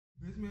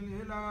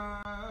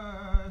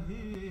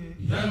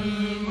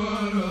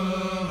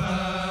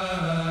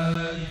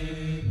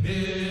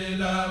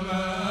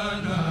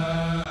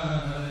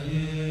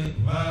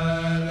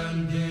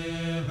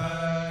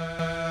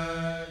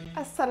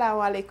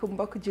asalaamaaleykum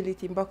mbokk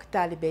jullit yi mbokk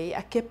taalibe yi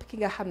ak képp ki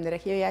nga xam ne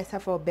rek yow yaay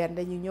safoo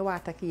Berndé ñu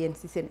ñëwaat ak yéen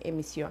ci seen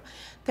émission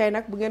tey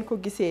nag bu ngeen ko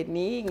gisee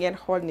nii ngeen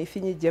xool ni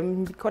fi ñu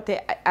jëm côté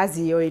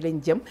Asie yooyu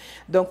lañ jëm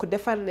donc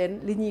defar leen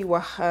li ñuy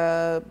wax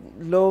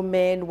loo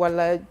meen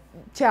wala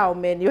caaw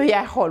meen yooyu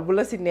yaay xool bu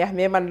la ci neex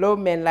mais man loo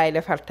meen laay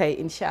defar tey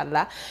incha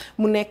allah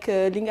mu nekk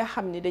li nga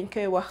xam ni dañ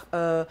koy wax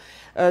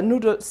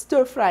noodle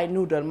stir fry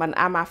noodle man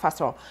à ma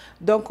façon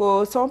donc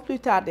sans plus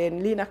tarder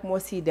lii nag moo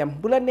siy dem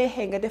bu la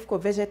neexee nga def ko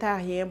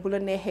végétarien bu la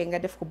neexee nga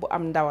def ko bu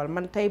am ndawal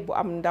man tey bu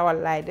am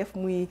ndawal laay def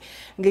muy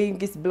ngay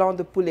gis blanc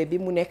de poulet bi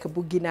mu nekk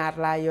bu ginaar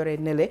laa yore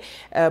nële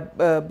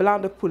blanc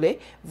de poulet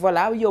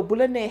voilà yow bu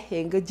la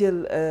neexee nga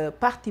jël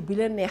partie bi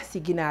la neex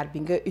ci ginaar bi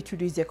nga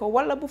utiliser ko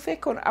wala bu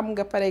fekkoon am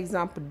nga par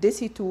exemple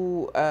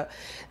desitu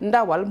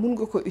ndawal mun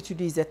nga ko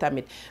utiliser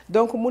tamit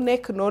donc mu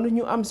nekk noonu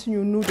ñu am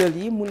suñu noodle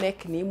yi mu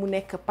nekk nii mu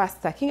nekk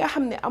pasta ki nga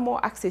xam ne amoo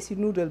accès ci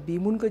noodle bi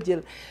mun nga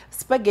jël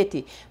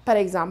spaghetti par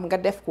exemple nga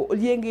def ko au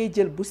lieu ngay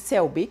jël bu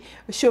sew bi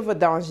cheveux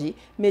d'ange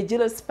mais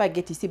jëlal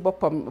spaghetti ci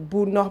boppam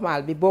bu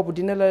normal bi boobu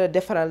dina la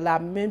defaral la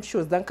même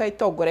chose da nga koy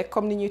togg rek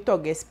comme ni ñuy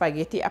toggee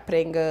spaghetti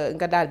après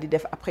nga daal di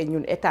def après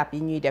ñun étapes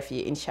yi ñuy def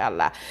yi incha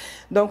allah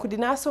donc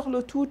dinaa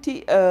soxla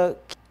tuuti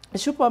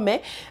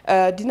chou-pommé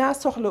dinaa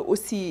soxla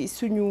aussi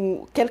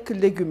suñu quelques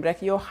légumes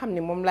rek yoo xam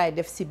ne moom laay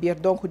def ci biir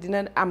donc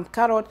dina am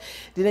carotte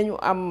dinañu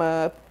am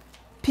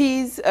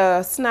peas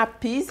snap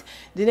peas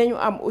dinañu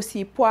am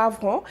aussi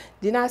poivron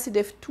dinaa ci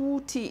def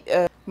tuuti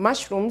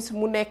mushrooms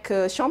mu nekk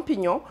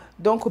champignon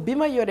donc bi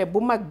ma yore bu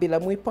mag bi la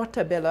muy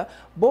portobello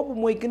boobu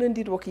mooy gën a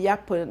ndiroog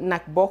yàpp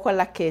nag boo ko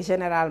lakkee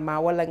généralement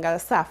wala nga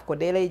saaf ko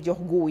day lay jox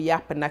goût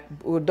yàpp nag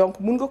donc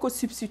mun nga ko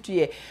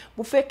substituer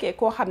bu fekkee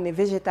koo xam ne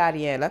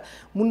végétarien la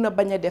mun na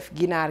bañ a def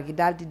ginaar gi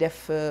daal di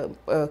def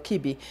kii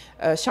bi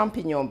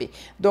champignon bi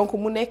donc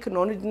mu nekk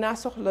noonu dinaa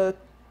soxla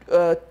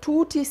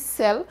tuuti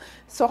sel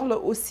soxla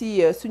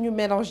aussi suñu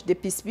mélange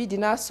d'épices bi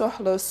dinaa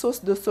soxla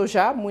sauce de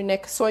soja mu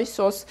nekk soy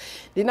sauce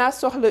dinaa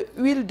soxla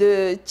huile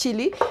de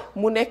chili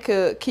mu nekk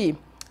kii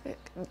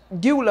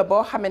diw la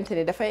boo xamante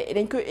ni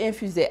dañ koy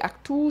infuser ak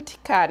tuuti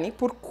kaani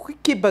pour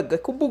ki bëgg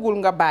ku bëggul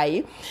nga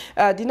bàyyi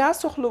dinaa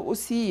soxla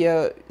aussi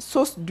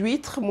sauce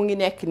d'huître mu ngi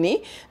nekk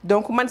nii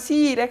donc man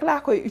si rek laa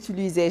koy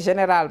utiliser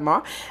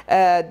généralement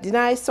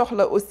dinaay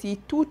soxla aussi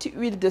tuuti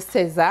huile de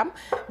sésame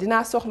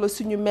dinaa soxla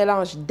suñu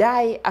mélange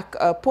d'ail ak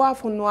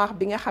poivre noir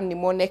bi nga xam ni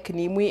moo nekk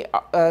nii muy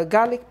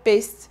garlic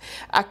paste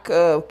ak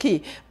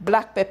kii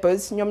black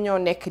peppers ñoom ñoo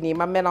nekk nii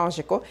ma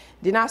mélanger ko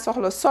dinaa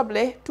soxla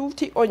soble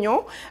tuuti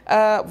oignon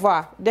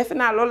voilà defe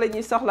naa loolu la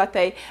ñuy soxla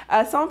tey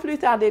sans plus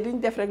tarder duñ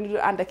def rek lu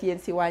dul ànd ak yéen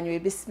ci waañ wi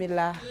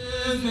bismillah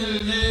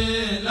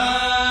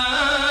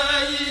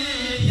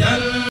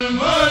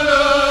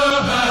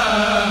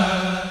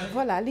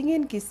voilà li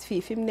ngeen gis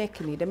fii fi mu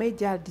nekk nii damay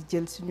jàll di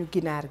jël suñu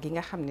ginaar gi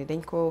nga xam ne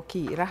dañ ko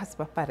kii raxas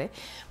ba pare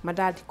ma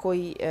daal di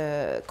koy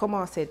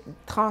commencer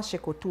trancher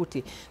ko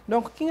tuuti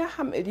donc ki nga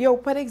xam yow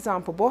par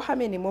exemple boo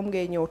xamee ni moom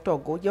ngay ñëw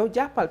togg yow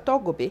jàppal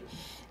togg bi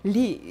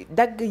lii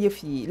dagg yëf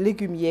yi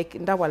légumes yeeg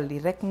ndawal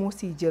li rek moo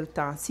siy jël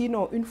temps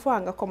sinon une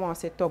fois nga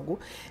commencé togg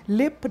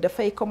lépp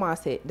dafay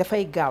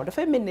gaaw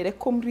dafay mel ni rek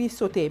comme riz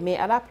sauté mais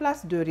à la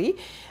place de riz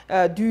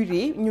du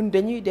riz ñun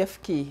dañuy def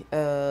kii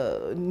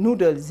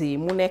noodles yi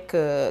mu nekk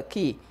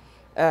kii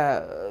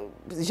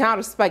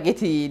genre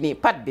spaghetti yi nii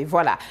pâte bi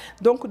voilà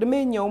donc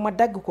damay ñëw ma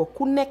dagg ko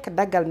ku nekk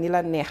daggal ni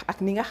la neex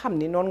ak ni nga xam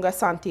ni noonu nga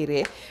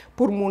sentiree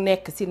pour mu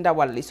nekk ci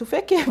ndawal li su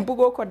fekkee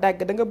bëggoo ko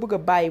dagg da nga bëgg a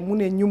bàyyi mu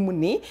ne ñum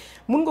nii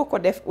mun nga ko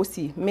def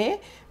aussi mais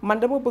man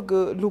dama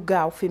bëgg lu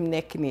gaaw fi mu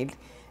nekk nii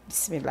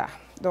bismillah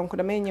donc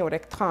damay ñëw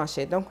rek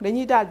trancher donc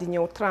dañuy daal di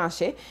ñëw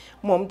trancher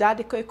moom daal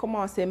di koy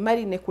commencer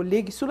mariner ko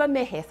léegi su la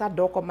neexee sax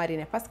doo ko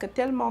mariner parce que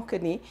tellement que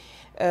ni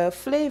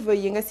flavor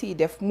yi nga siy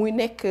def muy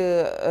nekk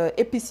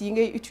épices yi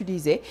ngay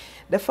utiliser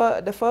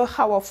dafa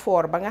xaw a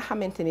fort ba nga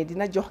xamante ni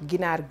dina jox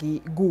ginaar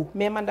gi goût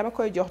mais man dama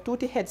koy jox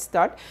tuuti head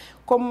start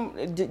comme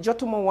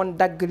jotuma woon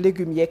dagg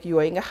légumes yeeg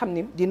yooyu nga xam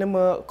ni dina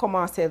ma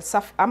commencer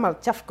saf amal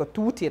caf ko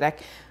tuuti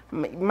rek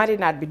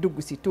marinade bi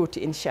dugg ci tuuti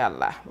incha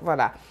allah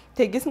voilà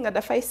te gis nga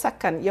dafay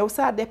sakkan yow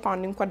ça dépend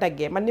ni nga ko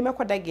daggee man ni ma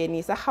ko daggee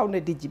nii sax xaw na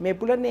dijji mais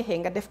bu la neexee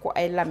nga def ko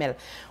ay lamelles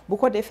bu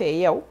ko defee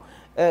yow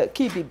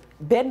kii bi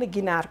benn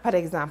ginaar par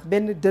exemple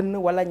benn dënn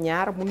wala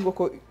ñaar mun nga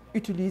ko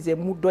utiliser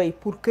mu doy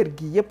pour kër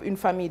gi yépp une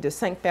famille de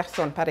 5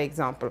 personnes par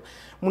exemple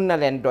mun na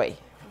leen doy.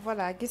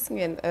 voilà gis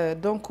ngeen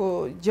donc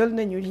jël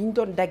nañu li ñu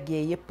doon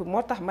daggee yépp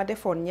moo tax ma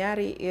defoon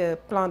ñaari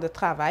plan de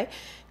travail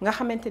nga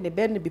xamante ne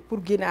benn bi pour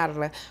ginaar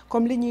la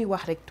comme li ñuy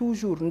wax rek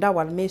toujours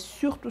ndawal mais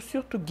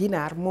surtout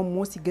ginaar moom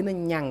moo ci gën a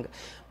ñàng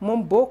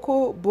moom boo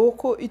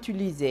ko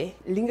utiliser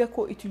li nga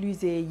ko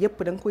utiliser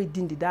yëpp da nga koy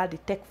dindi daal di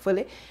teg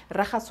fële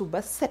raxasu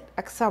ba set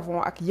ak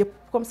savon ak yëpp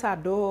comme ça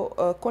doo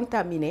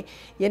contaminer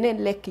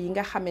yeneen lekk yi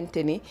nga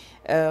xamante ni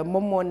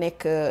moom moo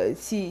nekk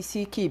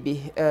si kii bi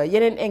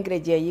yeneen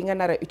ingrédients yi nga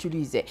nar a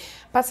utiliser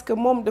parce que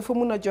moom dafa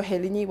mun a joxe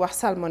li ñuy wax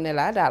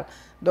salmonella daal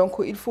donc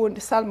il faut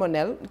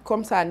salmonelle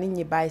comme ça nit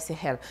ñi bàyyi si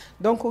xel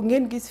donc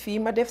ngeen gis fii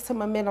ma def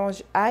sama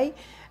mélange ail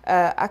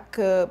ak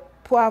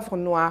poivre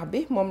noir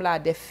bi moom laa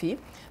def fii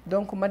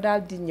donc ma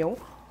daal di ñëw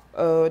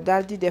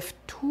daal di def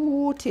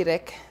tuuti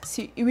rek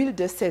si huile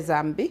de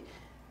sésame bi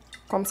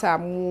comme ça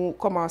mu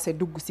commencé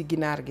dugg ci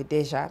ginaar gi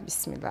déjà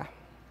bismillah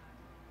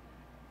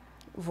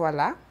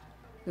voilà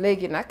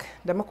léegi nag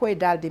dama koy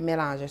daal di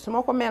mélanger su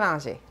ma ko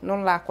mélanger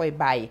noonu laa koy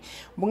bàyyi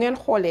bu ngeen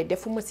xoolee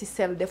defuma ci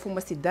sel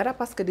defuma ci dara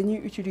parce que dañuy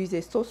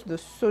utiliser sauce de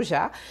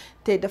soja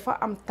te dafa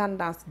am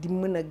tendance di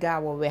mën a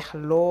gaaw a weex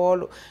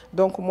loolu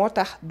donc moo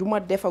tax duma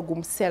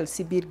defagum sel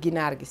ci biir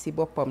ginaar gi ci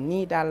boppam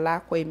nii daal laa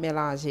koy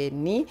mélanger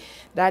nii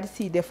daal di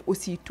ciy def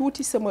aussi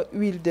tuuti sama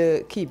huile de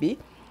kii bi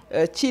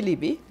chili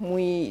bi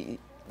muy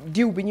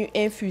diw bi ñu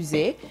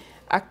infusé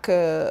ak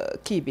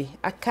kii bi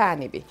ak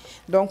kaani bi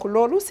donc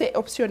loolu c'est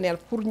optionnel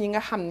pour ñi nga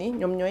xam ni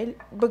ñoom ñooy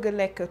bëgg a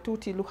lekk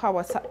tuuti lu xaw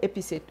a sa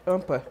épicé un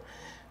peu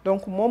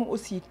donc moom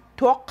aussi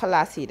toq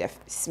laa siy def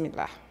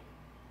bismillah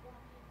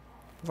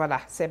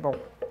voilà c'est bon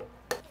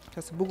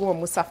parce que bëgguma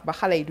mu saf ba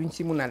xale yi duñ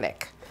ci mun a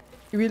lekk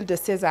huile de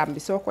sésame bi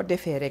soo ko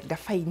defee rek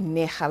dafay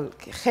neexal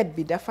xet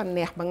bi dafa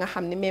neex ba nga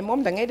xam ne mais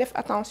moom da ngay def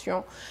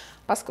attention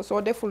parce que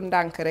soo deful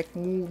ndànk rek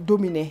mu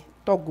dominer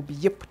togg bi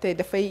yëpp te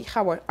dafay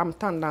xaw a am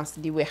tendance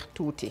di weex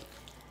tuuti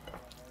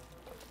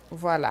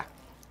voilà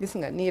gis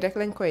nga nii rek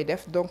lañ koy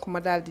def donc ma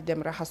daal di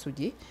dem raxasu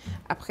ji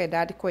après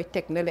daal di koy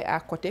teg na le à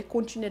côté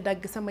continuer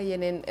dagg sama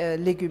yeneen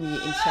légumes yi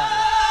incha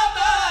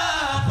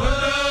allah.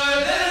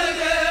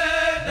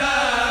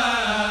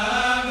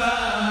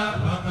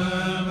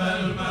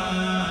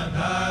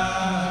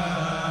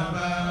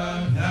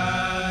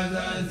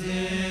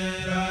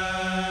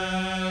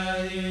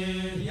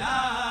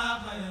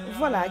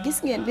 voilà gis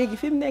ngeen léegi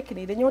fi mu nekk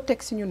nii dañoo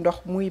teg suñu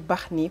ndox muy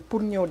bax nii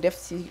pour ñëw def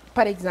si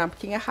par exemple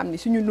ki nga xam ne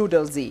suñu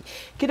noodles yi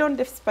ki doon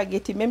def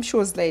spaghetti même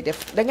chose lay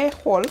def da ngay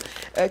xool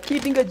kii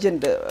bi nga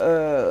jënd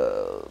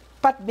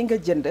pâte bi nga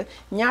jënd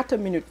ñaata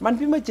minute man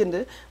bi ma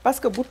jënd parce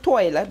que bu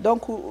tooy la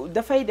donc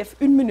dafay def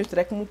 1 minute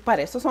rek mu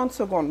pare 60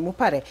 secondes mu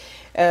pare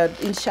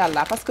incha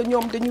allah parce que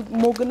ñoom dañu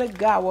moo gën a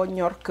gaaw a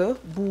ñor que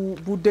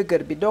bu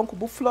dëgër bi donc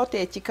bu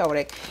flottee ci kaw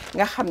rek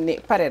nga xam ne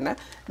pare na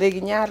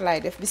léegi ñaar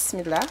laay def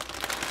bismillah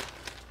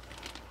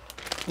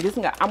gis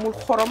nga amul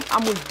xorom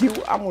amul diw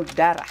amul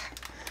dara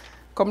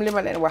comme li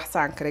ma leen wax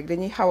sànq rek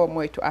dañuy xaw a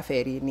moytu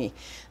affaire yi nii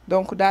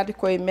donc daal di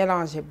koy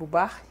mélanger bu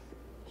baax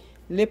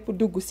lépp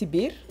dugg ci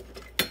biir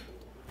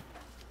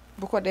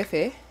bu ko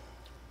defee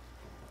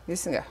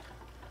gis nga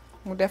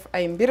mu def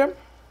ay mbiram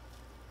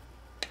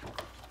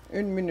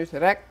 1 minute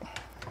rek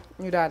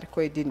ñu daal di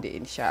koy dindi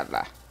incha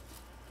allah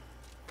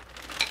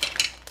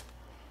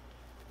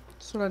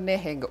su la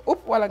neexee nga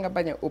upp wala nga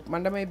bañ a upp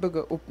man damay bëgg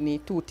a upp nii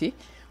tuuti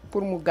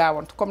pour mu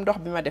gaawantu comme ndox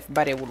bi ma def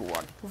barewul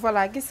woon.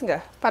 voilà gis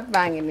nga pat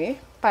baa ngi nii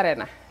pare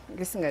na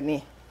gis nga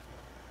nii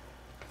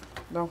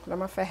donc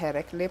dama fexe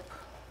rek lépp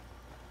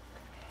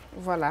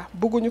voilà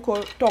bëgguñu ko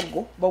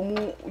togg ba mu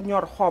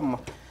ñor xomm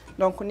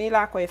donc nii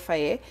laa koy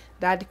fayee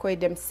daal di koy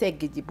dem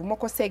segg ji bu ma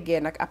ko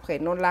seggee nag après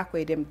noonu laa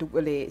koy dem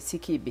dugalee ci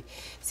kii bi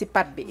ci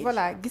pat bi.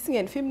 voilà gis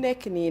ngeen fi mu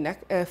nekk nii nag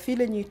fii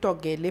la ñuy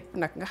toggee lépp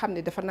nag nga xam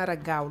ne dafa nar a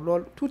gaaw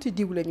lool tuuti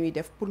diw la ñuy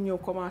def pour ñëw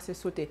commencer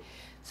sauter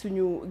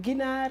suñu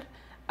ginaar.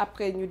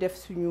 après ñu def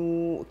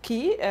suñu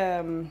kii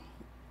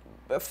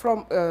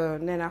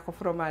nee naa ko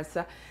fromage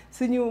sax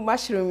suñu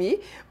mushroom yi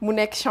mu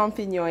nekk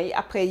champignon yi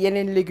après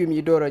yeneen légumes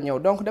yi door a ñëw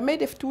donc damay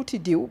def tuuti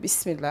diw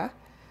bismillah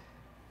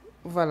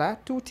voilà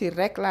tuuti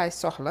rek laay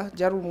soxla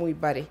jarul muy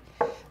bari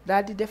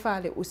daal di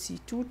defaale aussi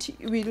tuuti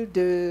huile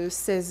de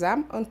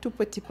sésame un tout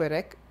petit peu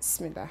rek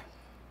bismillah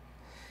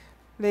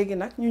léegi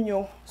nag ñu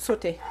ñëw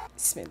sauter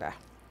bismillah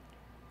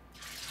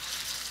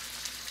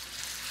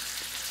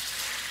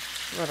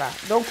voilà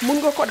donc mun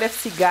nga ko def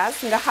ci gaz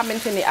nga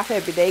xamante ni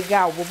affaire bi day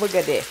gaaw bu bëgg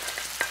a dee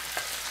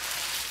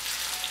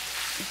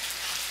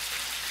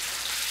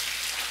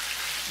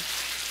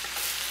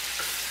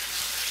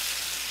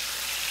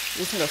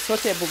gis nga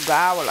sauté bu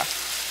gaaw la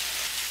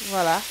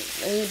voilà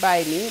dañuy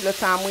bàyyi nii le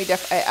temps muy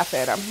def ay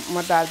affaire am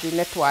ma daal di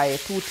nettoyer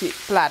tuuti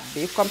plat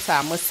bi comme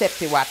ça ma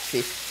seppi waat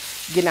fi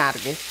ginaar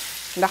gi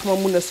ndax ma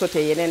mun a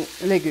sauté yeneen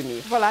légumes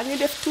yi. voilà ñu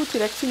def tuuti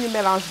rek suñu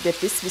mélange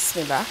d'épices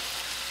bismillah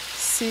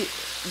ci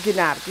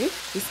ginaar gi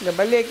gis nga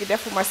ba léegi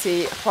defuma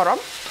ci xorom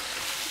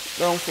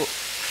donc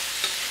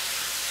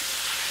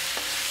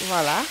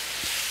voilà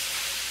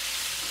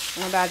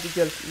ma daal di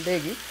jël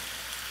léegi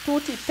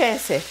tuuti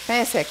pincé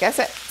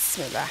kese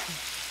bismillah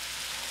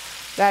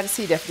daal di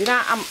siy def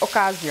dinaa am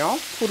occasion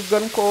pour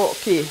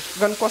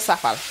gën ko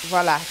safal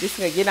voilà gis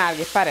nga ginaar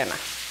gi pare na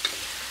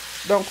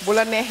donc bu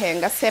la neexee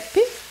nga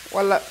seppi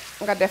walla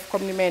nga def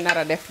comme ni may nar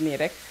a def nii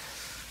rek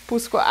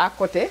pousse ko à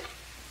côté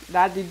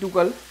daal di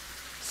dugal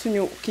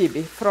suñu kii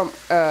bi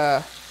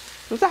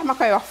lu tax ma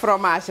koy wax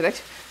fromage rek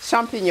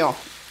champignon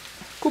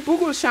ku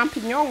bëggul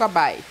champignon nga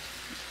bàyyi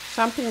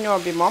champignon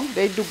bi moom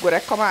day dugg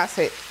rek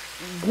commencé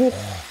guux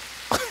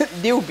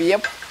diw bi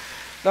yëpp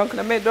donc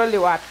damay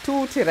dolliwaat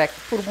tuuti rek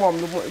pour moom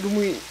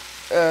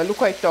lu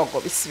koy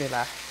togg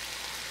bismillah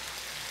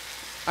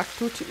ak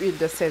tuuti huile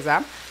de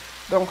sésame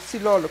donc si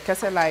loolu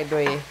kese laay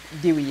doyee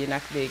diw yi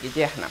nag léegi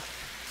jeex na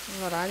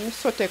voilà ñu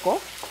sauté ko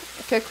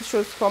quelque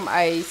chose comme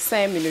ay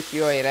 5 minutes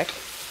yooyu rek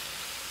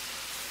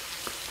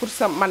pour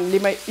sa man li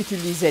may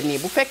utiliser nii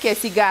bu fekkee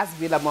ci gaz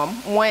bi la moom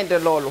moins de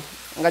loolu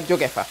nga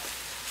jóge fa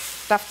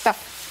taf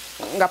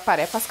nga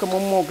pare parce que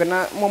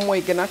moom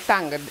mooy gën a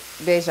tàng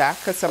déjà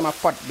que sama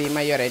pot bi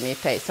ma yore nii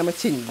tey sama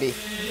cin bi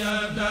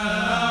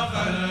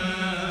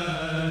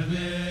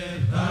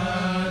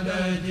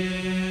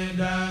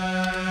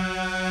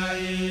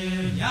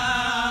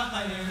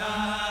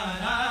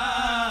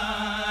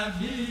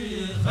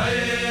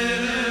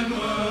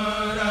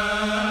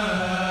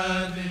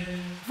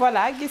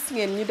voilà gis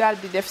ngeen ñu daal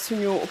di def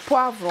suñu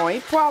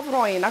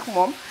poivron yi nag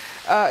moom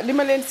li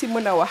ma leen ci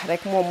mën a wax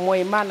rek moom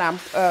mooy maanaam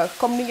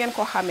comme ni ngeen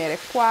ko xamee rek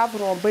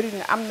poivron bari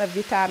na am na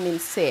vitamine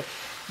C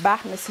baax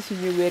na ci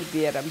suñu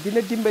wér-gu-yaram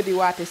dina dimbali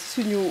waate ci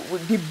suñu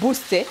di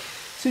booster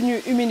suñu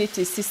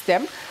immunity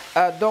système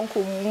donc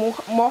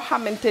moo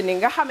xamante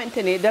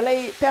ni da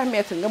lay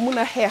permettre nga mun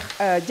a xeex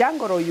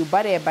jàngoro yu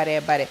bare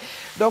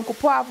donc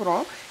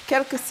poivron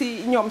quelque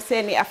ci ñoom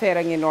seeni affaire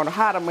a ngi noonu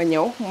xaaral ma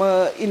ñëw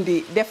ma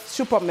indi def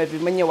chou-pommé bi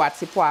ma ñëwaat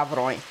ci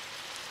poivron yi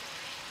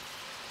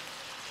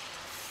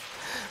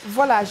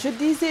voilà je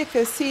disais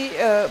que si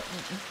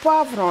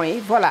poivron yi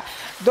voilà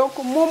donc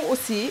moom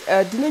aussi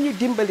dinañu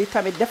dimbali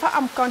tamit dafa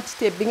am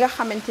quantité bi nga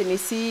xamante ni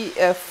si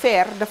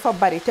fer dafa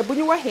bari te bu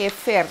ñu waxee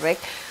fer rek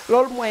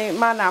loolu mooy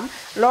maanaam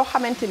loo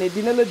xamante ni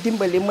dina la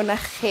dimbali mën a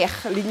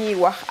xeex li ñuy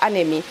wax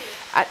anémie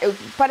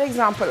par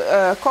exemple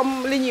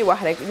comme li ñuy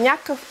wax rek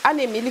ñàkk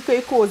anémie li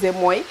koy causé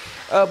mooy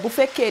bu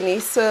fekkee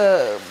ni sa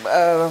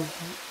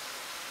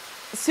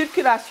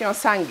circulation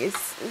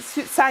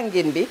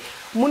sanguine bi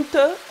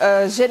mënta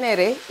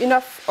générer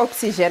enough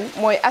oxygène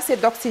mooy assez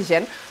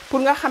d'oxygène pour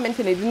nga xamante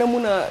ne dina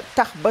mun a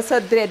tax ba sa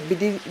deret bi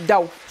di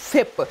daw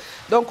fépp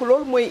donc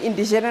loolu mooy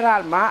indi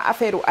généralement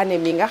affaire u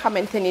anémie nga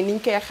xamante ni niñ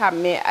koy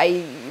xàmmee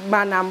ay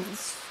maanaam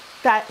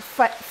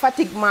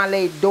fatiguement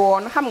lay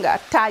doon xam nga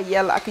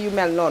tayel ak yu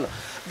mel noonu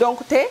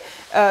donc te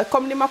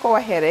comme ni ma ko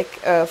waxee rek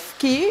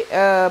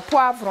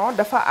poivron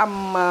dafa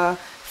am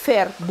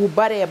fer bu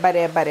bare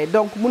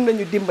donc mun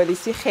nañu dimbali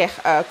ci xeex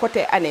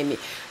côté anémie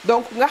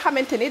donc nga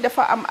xamante ni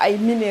dafa am ay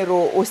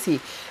minéraux aussi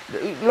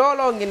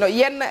looloo ngi noonu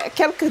yenn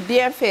quelques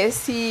bienfaits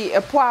ci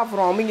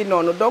poivron mi ngi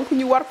noonu donc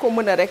ñu war ko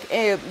mën a rek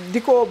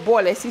di ko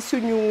boole ci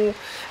suñu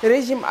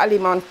régime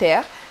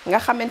alimentaire nga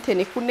xamante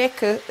ni ku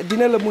nekk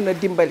dina la mun a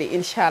dimbali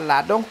incha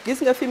allah donc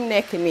gis nga fi mu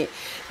nekk nii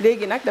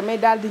léegi nag damay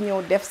daal di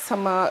ñëw def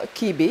sama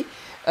kii bi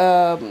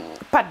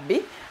pâte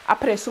bi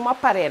après su ma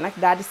paree nag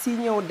daal di si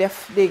ñëw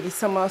def léegi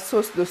sama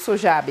sauce de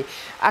soja bi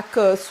ak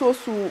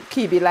sauce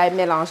kii bi laay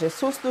mélanger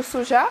sauce de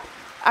soja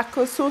ak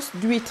sauce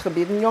d'huître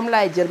bi ñoom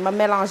laay jël ma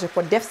mélanger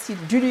ko def si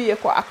diluer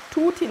ko ak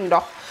tuuti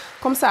ndox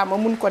comme ça ma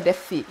mun ko def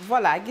fii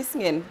voilà gis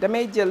ngeen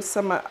damay jël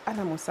sama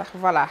anamu sax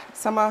voilà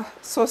sama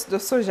sauce de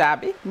soja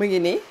bi mu ngi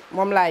nii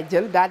moom laay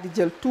jël daal di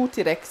jël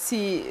tuuti rek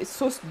si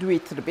sauce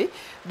d'huître bi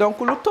donc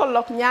lu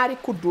tollook ñaari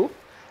kuddu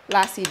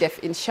laa siy def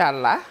incha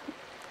allah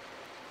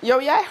yow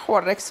yaay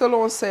xool rek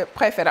selon sa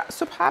préférence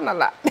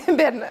subhanallah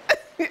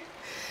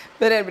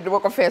beneen bi duma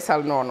ko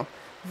feesal noonu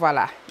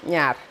voilà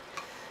ñaar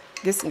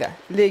gis nga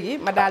léegi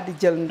ma daal di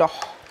jël ndox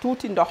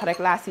tuuti ndox rek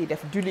laa siy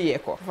def diluer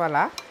ko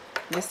voilà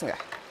gis nga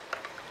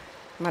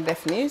ma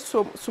def ni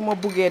su ma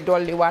buggee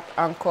dolli waat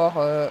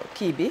encore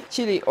kii bi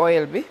chili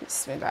oil bi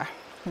bismillah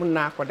mun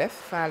naa ko def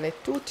faale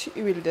tuuti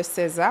huile de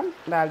sésame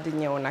daal di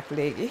ñëw nag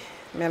léegi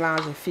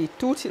mélanger fii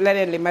tuuti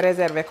leneen li ma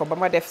réserver ko ba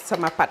ma def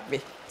sama pâte bi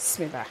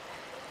bismillah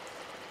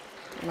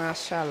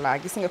macha allah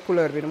gis nga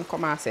couleur bi nu mu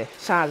commencé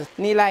changer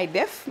nii laay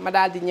def ma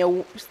daal di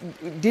ñëw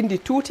dindi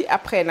tuuti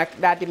après nag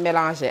daal di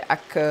mélanger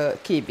ak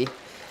kii bi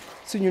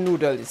suñu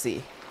noodles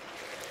yi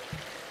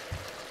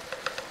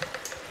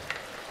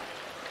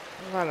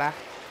voilà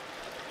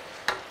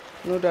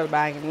noodle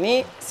baa ngi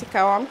nii si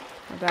kawam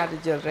ma daal di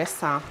jël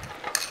restant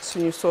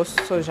suñu sauce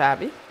soja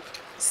bi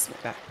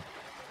bismillah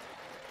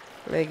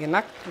léegi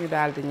nag ñu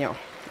daal di ñëw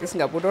gis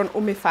nga bu doon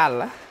Oumy Fall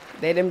la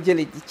day dem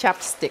jëli ji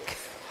chopstick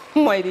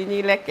mooy di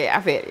ñuy lekkee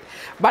affaire yi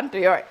bant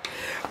yooyu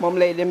moom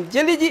lay dem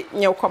jëli ji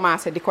ñëw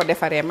commencé di ko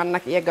defaree man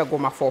nag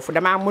yeggaguma foofu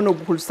damaa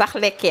mënagul sax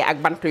lekkee ak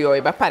bant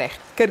yooyu ba pare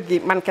kër gi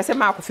man kese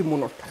maa ko fi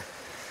munut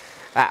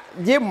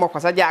jéem ma ko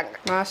sa jàng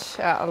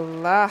macha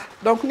allah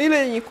donc nii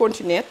la ñuy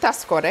continuer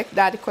tas ko rek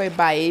daal di koy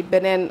bàyyi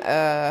beneen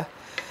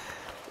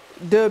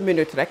 2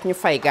 minutes rek ñu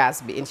fay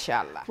gaz bi incha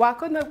allah. waaw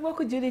kon nag boo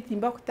ko jullit yi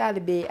mbokk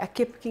taalibe ak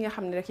képp ki nga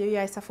xam ne rek yow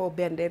yaay safoo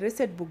Berndé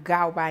recette bu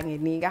gaaw baa ngi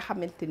nii nga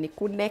xamante ni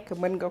ku nekk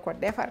mën nga ko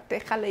defar te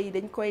xale yi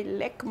dañ koy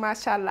lekk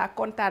macha allah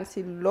kontaan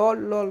si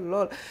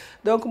lool.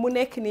 donc mu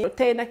nekk nii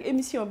tey nag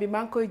émission bi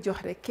maa ngi koy jox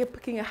rek képp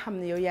ki nga xam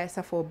ne yow yaay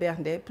safoo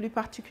Berndé plus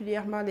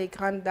particulièrement les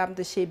grandes dames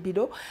de Chez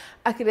Billo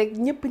ak rek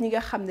ñëpp ñi nga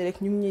xam ne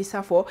rek ñu ngi ñuy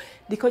safoo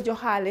di ko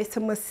joxaale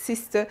sama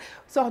sister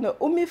soxna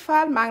Oumy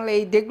Fall maa ngi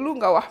lay déglu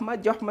nga wax ma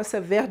jox ma sa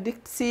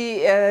verdict si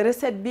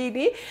recette bii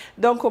nii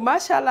donc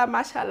macha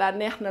allah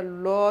neex na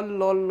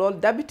lool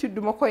d'habitude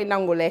du ma koy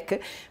nangu lekk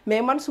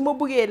mais man su ma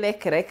bëggee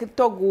lekk rek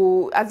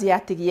toggu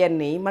asiatique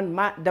yenn yi man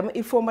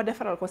il faut ma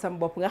defaral ko sama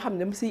bopp nga xam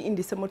ne mu siy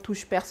indi sama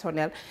touche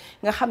personnelle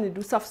nga xam ne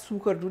du saf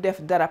suukar du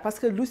def dara parce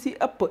que lu si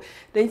ëpp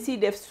dañ siy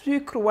def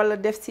sucre wala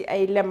def si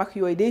ay lem ak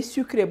yooyu day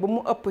sucré ba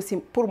mu ëpp si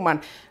pour man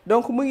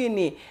donc mu ngi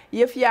nii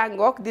yëf yaa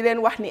ngoog di leen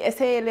wax ni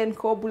essayé leen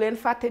ko bu leen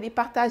fàtte di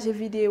partager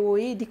vidéo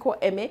yi di ko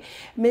aimer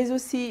mais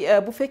aussi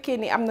bu fekkee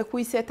ni am na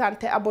kuy seetaan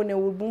te abonné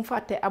wul bu mu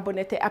fàtte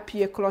abonné te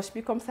appuyer cloche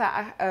bi comme ça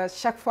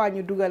chaque fois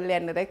ñu dugal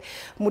leen rek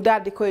mu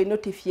daal di koy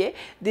notifier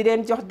di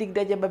leen jox dig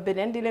daje ba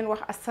beneen di leen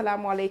wax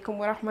asalaamaaleykum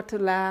wa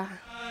rahmatullah